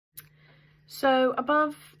So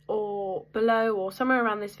above or below or somewhere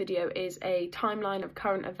around this video is a timeline of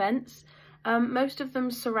current events. Most of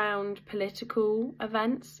them surround political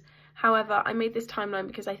events. However, I made this timeline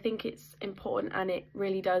because I think it's important and it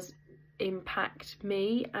really does impact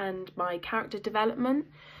me and my character development.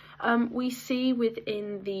 We see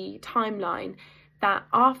within the timeline that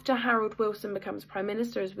after Harold Wilson becomes Prime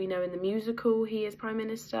Minister, as we know in the musical he is Prime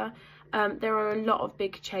Minister, there are a lot of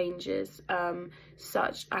big changes,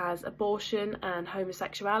 such as abortion and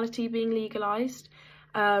homosexuality being legalised,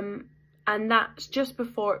 and that's just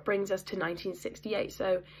before it brings us to 1968.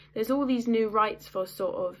 So there's all these new rights for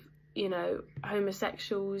sort of, you know,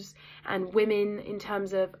 homosexuals and women in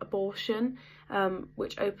terms of abortion,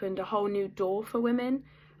 which opened a whole new door for women.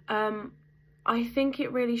 I think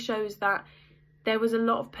it really shows that there was a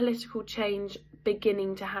lot of political change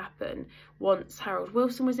beginning to happen once Harold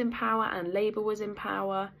Wilson was in power and Labour was in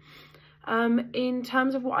power. In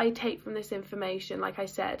terms of what I take from this information, like I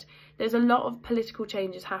said, there's a lot of political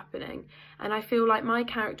changes happening, and I feel like my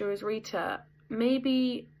character as Rita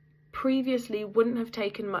maybe previously wouldn't have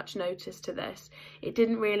taken much notice to this. It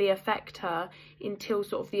didn't really affect her until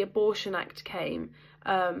sort of the Abortion Act came,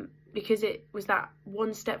 because it was that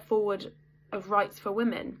one step forward of rights for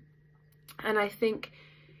women. And I think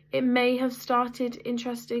it may have started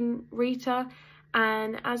interesting Rita,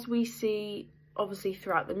 and as we see obviously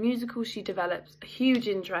throughout the musical, she develops a huge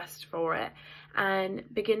interest for it and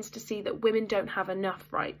begins to see that women don't have enough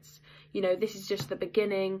rights. You know, this is just the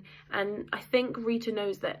beginning, and I think Rita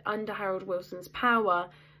knows that under Harold Wilson's power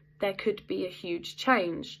there could be a huge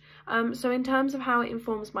change. So in terms of how it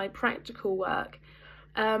informs my practical work,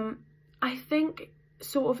 I think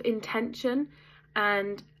sort of intention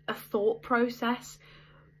and a thought process.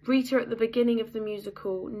 Rita at the beginning of the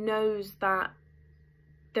musical knows that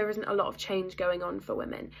there isn't a lot of change going on for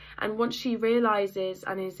women, and once she realises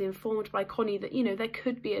and is informed by Connie that, you know, there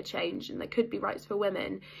could be a change and there could be rights for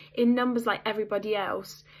women in numbers like everybody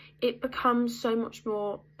else, it becomes so much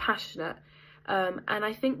more passionate. And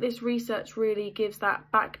I think this research really gives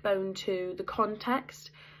that backbone to the context.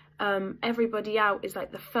 Everybody Out is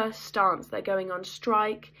like the first stance, they're going on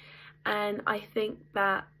strike, and I think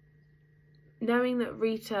that knowing that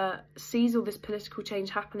Rita sees all this political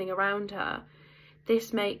change happening around her,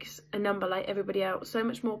 this makes a number like Everybody Else so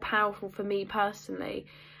much more powerful for me personally,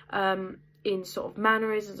 in sort of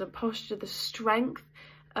mannerisms and posture, the strength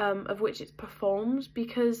of which it's performed,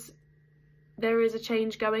 because there is a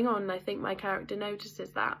change going on, and I think my character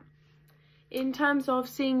notices that. In terms of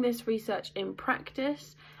seeing this research in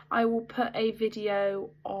practice, I will put a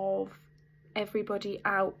video of Everybody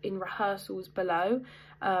Out in rehearsals below,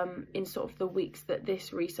 in sort of the weeks that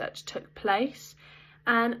this research took place,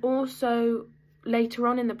 and also later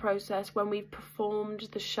on in the process when we've performed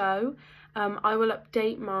the show, I will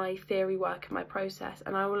update my theory work and my process,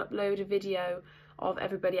 and I will upload a video of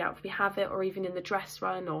Everybody Out if we have it, or even in the dress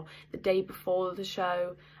run or the day before the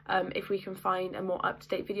show, if we can find a more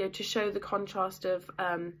up-to-date video to show the contrast of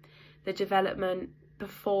the development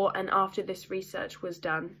before and after this research was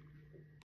done.